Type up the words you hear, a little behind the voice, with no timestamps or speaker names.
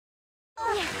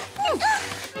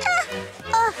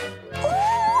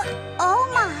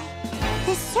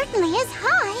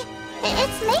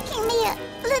making me a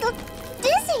little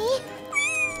dizzy.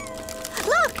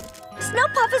 Look!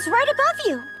 Snowpuff is right above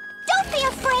you. Don't be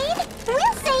afraid.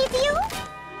 We'll save you.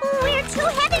 We're too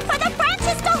heavy for the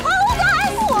branches to hold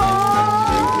us.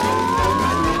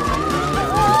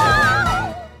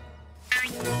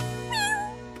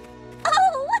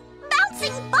 Oh,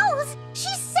 bouncing balls.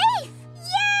 She's safe.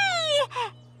 Yay!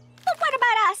 But what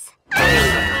about us?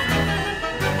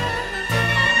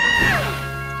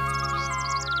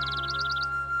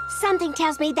 Something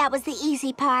tells me that was the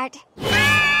easy part.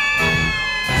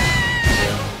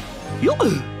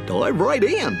 Dive right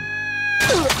in.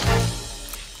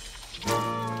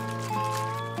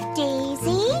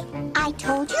 Daisy, I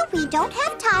told you we don't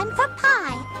have time for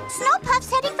pie. Snowpuff's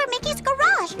heading for Mickey's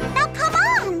garage. Now come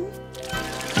on.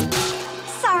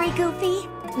 Sorry, Goofy.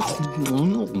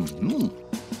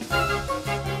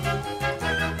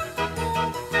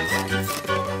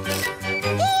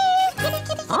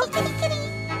 Kitty.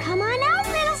 Come on out,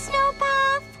 little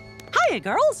Snowpuff. Hiya,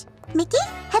 girls. Mickey,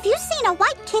 have you seen a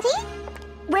white kitty?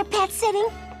 We're pet sitting,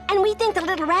 and we think the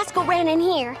little rascal ran in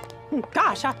here.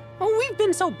 Gosh, we've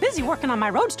been so busy working on my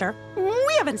Roadster,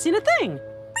 we haven't seen a thing.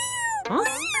 Huh?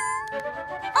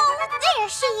 Oh, there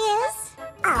she is.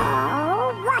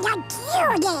 Oh, what a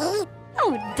cutie.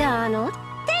 Oh, Donald,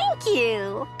 thank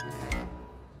you.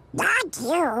 Not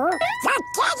you, the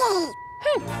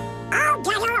kitty. I'll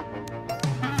get her.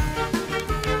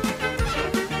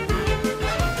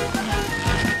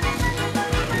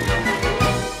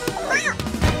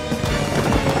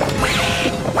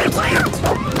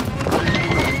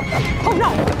 Oh, no!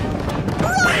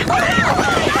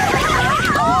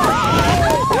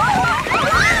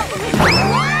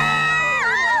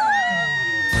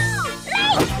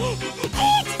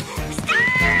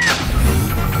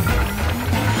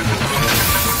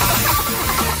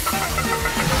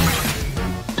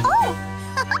 Oh,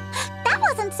 that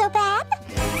wasn't so bad.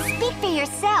 Speak for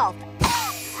yourself.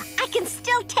 I can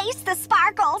still taste the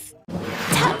sparkles.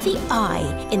 Tap the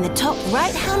I in the top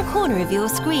right-hand corner of your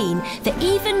screen for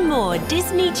even more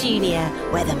Disney Junior,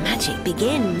 where the magic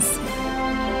begins.